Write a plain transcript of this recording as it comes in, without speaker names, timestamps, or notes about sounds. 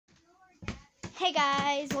Hey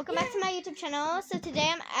guys, welcome back to my YouTube channel. So today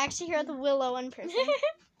I'm actually here with Willow in person.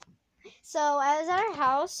 So I was at our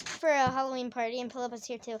house for a Halloween party and Philip was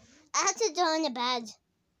here too. I had to go in the bed.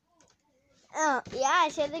 Oh yeah,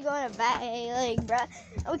 she had to go in a bed. Like, bruh,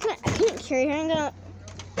 I couldn't carry her. I'm gonna.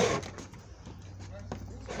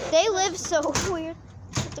 They live so weird.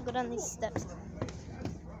 I have to go down these steps.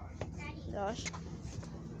 Gosh,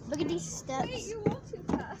 look at these steps. Wait, you walk too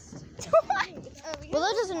fast.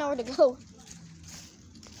 Willow doesn't know where to go.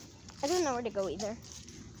 I don't know where to go either.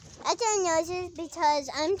 I don't know this because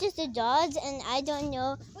I'm just a dog and I don't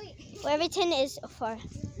know where everything is so far.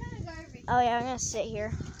 Oh yeah, I'm gonna sit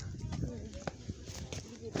here.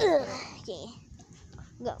 Okay.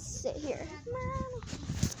 I'm gonna sit here.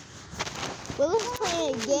 Willow's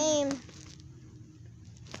playing a game.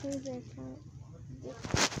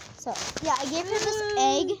 So yeah, I gave her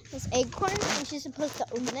this acorn, and she's supposed to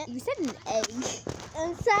open it. You said an egg.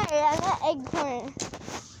 I'm sorry, I got acorn.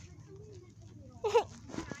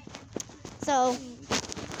 So.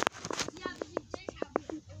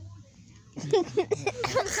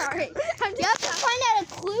 I'm sorry. You have to find out a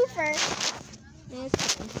clue first. Yeah, it's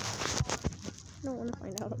fine. I don't want to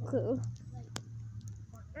find out a clue.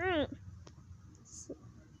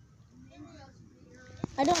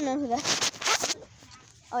 I don't know who that is.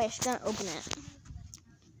 Oh yeah, she's gonna open it.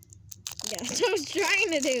 Yeah, that's what I was trying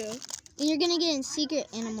to do. And you're gonna get a secret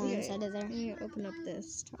animal inside of there. You open up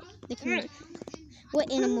this top. What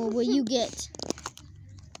animal will you get?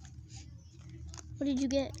 What did you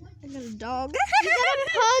get? I got a dog. You got a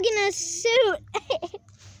pug in a suit.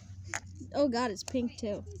 Oh god, it's pink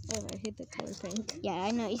too. Oh, I hate the color pink. Yeah,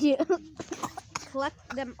 I know you do.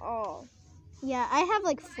 Collect them all. Yeah, I have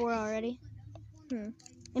like 4 already. In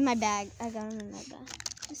my bag. I got them in my bag.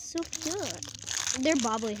 It's so cute. They're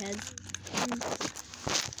bobbly heads.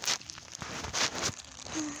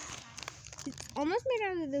 It's almost made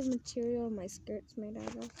out of the material my skirt's made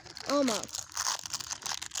out of. Almost.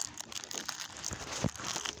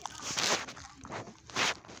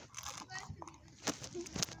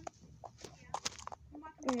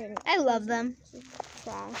 I love them.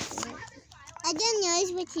 I don't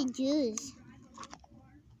know what to do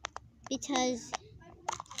because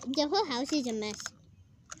the whole house is a mess.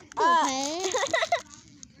 Okay.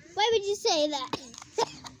 Why would you say that?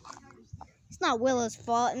 It's not Willow's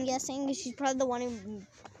fault, I'm guessing, because she's probably the one who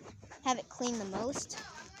have it clean the most.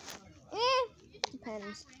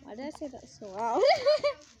 Depends. Why did I say that so loud?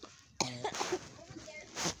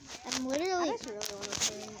 I'm literally... I just really want to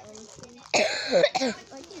play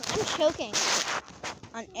I'm choking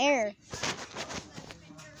on air.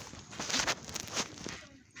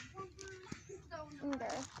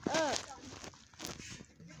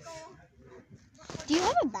 Do you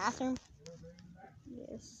have a bathroom?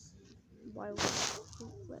 Yes. Why would the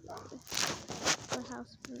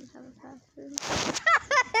house wouldn't have a bathroom?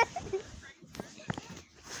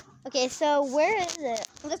 Okay, so where is it?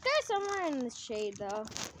 Let's go somewhere in the shade, though.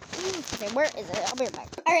 Okay, where is it? I'll be right back.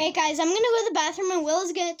 All right, guys, I'm gonna go to the bathroom, and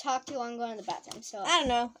Will's gonna talk to you while I'm going to the bathroom. So I don't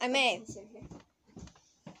know. I may.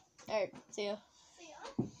 All right. See ya.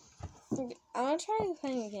 I want to try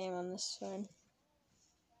playing a game on this phone.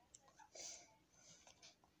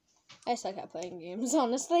 I suck at playing games,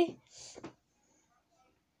 honestly.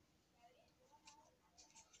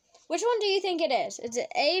 Which one do you think it is? Is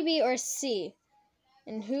it A, B, or C?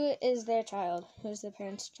 And who is their child? Who's the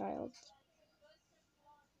parent's child?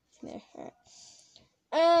 There.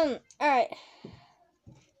 Alright. Alright.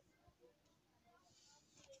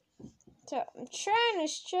 So, I'm trying to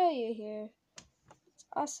show you here. It's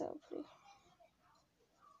also pretty...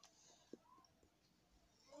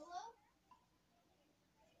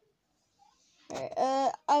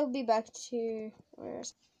 Alright, I'll be back to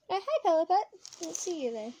where's... Oh, hi, Pelipet. Let's see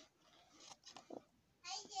you there.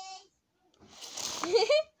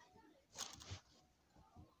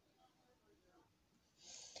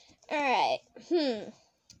 Alright,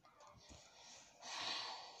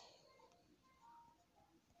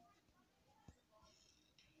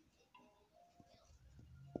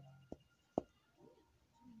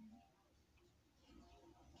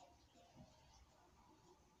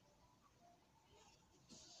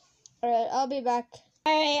 Alright, I'll be back.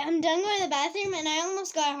 Alright, I'm done going to the bathroom, and I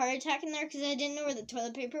almost got a heart attack in there because I didn't know where the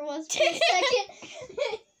toilet paper was for a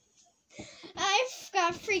second. I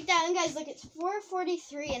got freaked out, and guys, look, it's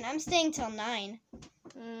 4:43, and I'm staying till 9.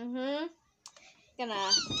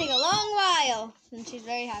 Gonna take a long while, and she's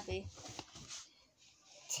very happy.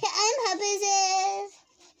 I'm happy.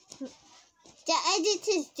 The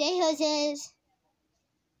editor's day hoses.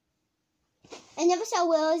 I never saw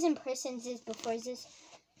Willow's in person before this.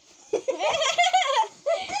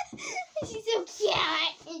 She's so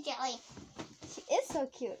so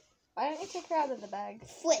cute. Why don't you take her out of the bag?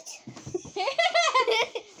 Foot.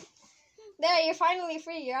 There, you're finally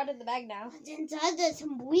free. You're out of the bag now. Then Dad does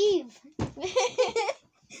some weave. This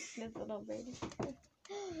little birdie.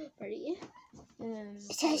 Birdie.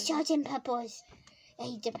 It says salt and peppers. I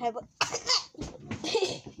eat the pepper.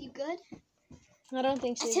 You good? I don't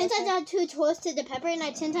think she's Since I okay. got too close to the pepper,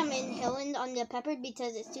 and since I'm inhaling on the pepper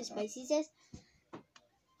because it's too spicy, sis.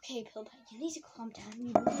 Okay, Pill Pie, you need to calm down.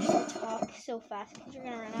 You don't need to talk so fast because you're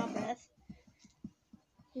gonna run out of breath.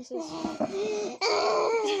 This is...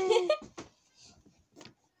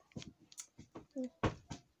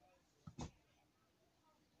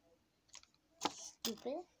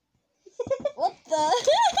 Stupid. What the?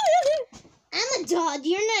 I'm a dog.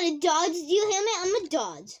 You're not a dog. Did you hear me? I'm a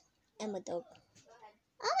dog. I'm a dog.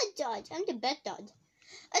 I'm a dog. I'm the best dog.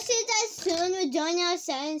 I'll see you guys soon. We're going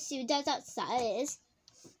outside and see what that's outside is.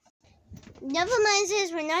 Never mind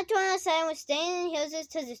this. We're not going outside. We're staying in the hills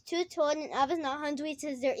because it's too cold and Abba's not hungry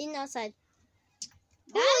because they're eating outside.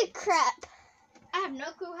 Holy crap. I have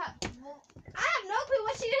no clue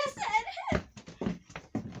what she just said.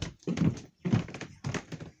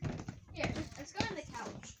 Here, let's go on the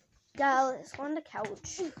couch. Yeah, let's go on the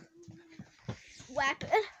couch. Whack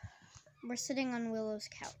it. We're sitting on Willow's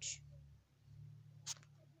couch.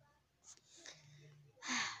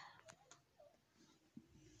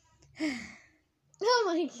 Oh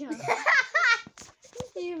my god.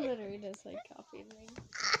 You literally just like copied me.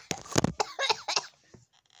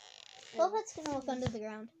 Well, let's gonna look under the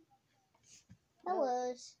ground. That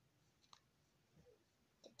was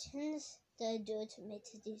the tins that I do to make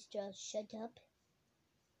these jaws shut up.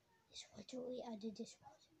 Is what do we add to this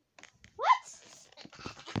water? What?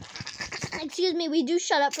 Excuse me, we do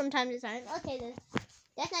shut up from time to time. Okay, then.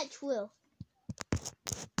 That's not true.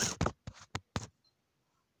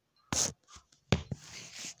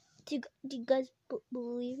 Do you guys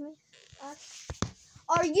believe me?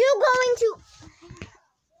 Are you going to...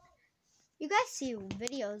 You guys see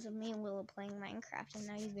videos of me and Willow playing Minecraft, and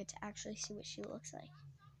now you get to actually see what she looks like.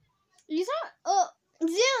 You saw? Oh,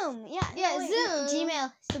 Zoom! Yeah, Yeah, Zoom.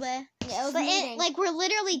 Gmail, it's the way. Yeah, it was But meeting. like, we're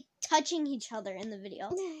literally touching each other in the video.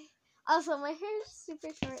 Also, my hair is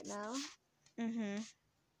super short now. Mm-hmm.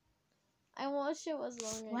 I wish it was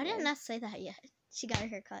longer. Why didn't I say that yet? She got her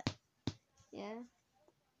hair cut. Yeah.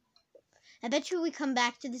 I bet you we come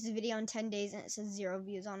back to this video in 10 days and it says 0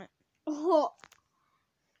 views on it. Oh.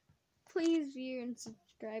 Please view and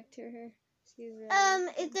subscribe to her. She's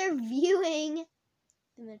really If they're viewing,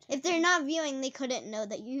 in the if they're not viewing, they couldn't know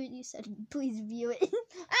that you said please view it.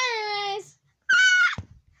 Anyways.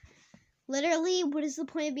 Literally, what is the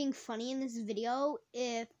point of being funny in this video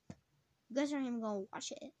if you guys aren't even gonna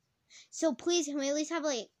watch it? So please, can we at least have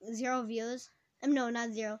like 0 views? No,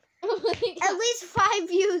 not 0. At least 5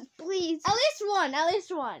 views, please. At least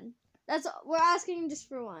one. That's we're asking just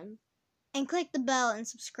for one. And click the bell and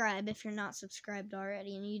subscribe if you're not subscribed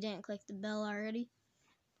already and you didn't click the bell already.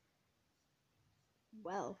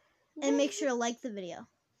 Well. And make sure to like the video.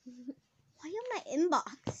 Why on my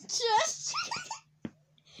inbox? Just.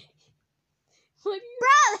 What are you?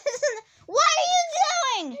 Bro, this is, what are you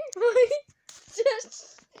doing?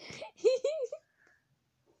 Just.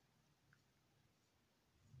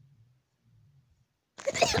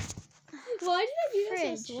 Why did I do that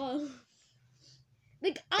Fridge. so slow?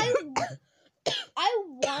 Like I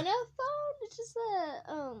want a phone. It's just that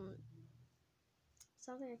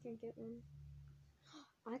something I can't get one.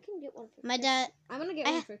 I can get one for My Christmas. dad, I'm gonna get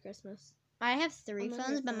one for Christmas. I have 3 I'm on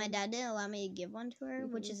phones, her but my phone. dad didn't allow me to give one to her,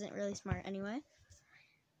 which isn't really smart anyway.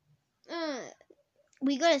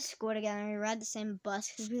 We go to school together and we ride the same bus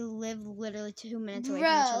because we live literally 2 minutes away from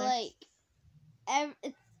each other.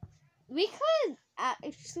 like, we could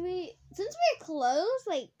actually, since we're close,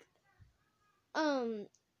 like,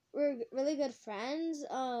 we're really good friends.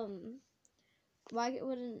 Why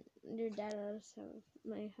wouldn't your dad let us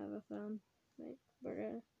have a phone? Like, why do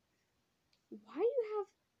you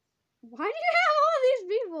have all these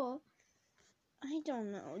people? I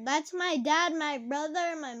don't know. That's my dad, my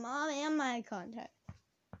brother, my mom, and my contact.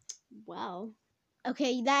 Wow.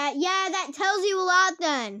 Okay, that tells you a lot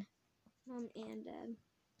then. Mom and dad.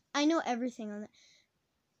 I know everything on that.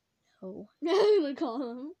 No. I'm gonna call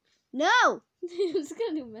him. No! I'm just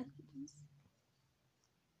gonna do messages.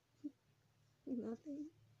 Nothing.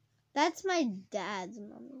 That's my dad's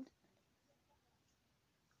mom.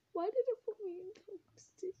 Why did it put me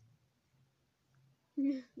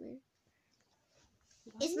in there?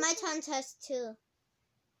 It's my time test too.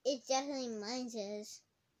 It's definitely mine's is.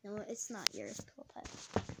 No, it's not yours, Pill Pie.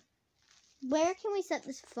 Where can we set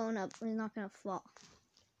this phone up where it's not gonna fall?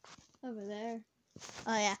 Over there.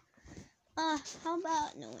 Oh, yeah. How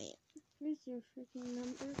about, no wait. Where's your freaking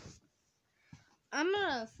number? I'm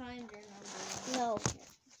gonna find your number. No.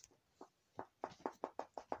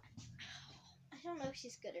 I don't know if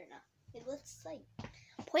she's good or not. It looks like,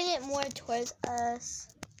 point it more towards us.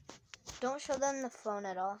 Don't show them the phone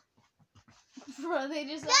at all. Bro, they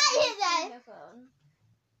just Yeah, yeah, the phone.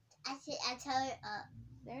 I tell her,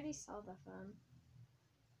 They already saw the phone.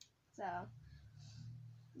 So,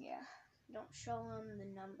 yeah. Don't show them the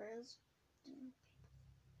numbers.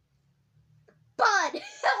 Bud!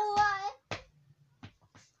 What?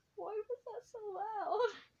 Why was that so loud?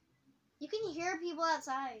 You can hear people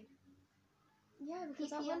outside. Yeah, because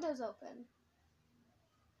that PPM. window's open.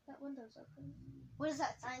 That window's open. What does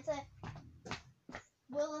that sign say?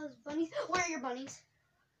 Willow's bunnies. Where are your bunnies?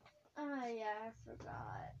 Oh, yeah, I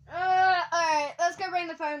forgot. Alright, let's go bring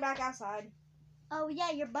the phone back outside. Oh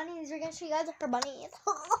yeah, your bunnies. We're gonna show you guys her bunnies.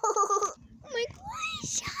 Oh my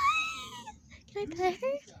gosh. Can I pet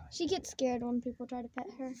her? She gets scared when people try to pet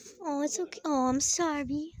her. Oh, it's okay. Oh, I'm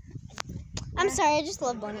sorry. I'm sorry. I just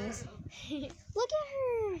love bunnies. Look at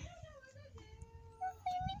her. Her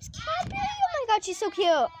name's Cadbury. Oh my god, she's so cute.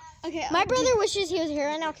 Okay, My brother wishes he was here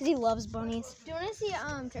right now because he loves bunnies. do you want to see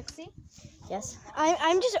Trixie? Yes.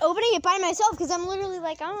 I'm just opening it by myself because I'm literally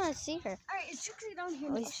like, I want to see her. Alright, is Trixie down here?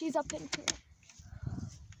 Oh, No, she's up in here.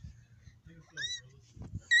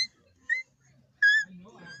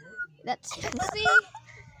 That's Trixie.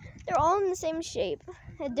 They're all in the same shape,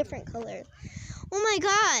 a different color. Oh my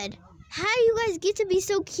god. How do you guys get to be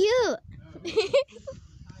so cute?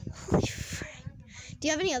 Holy frick. Do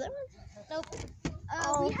you have any other ones? Nope.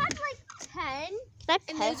 Oh. We had like 10, Can I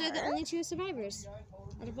and pet those are the her? only 2 survivors.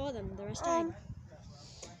 Out of all of them, the rest died.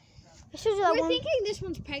 I showed you that We're one. thinking this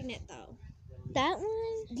one's pregnant though. That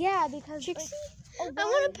one? Yeah, because Trixie? I I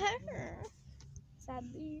want to pet her.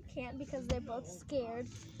 Sadly, you can't because they're both scared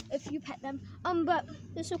if you pet them. But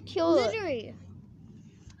They're so cute. literally,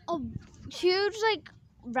 a huge like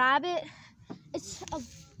rabbit. It's a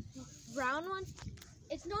brown one.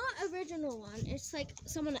 It's not original one. It's like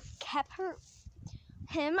someone kept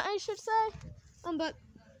him, I should say. But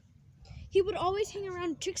he would always hang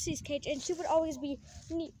around Trixie's cage, and she would always be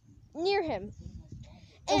near him.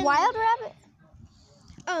 A wild rabbit?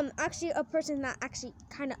 Actually, a person that actually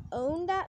kind of owned that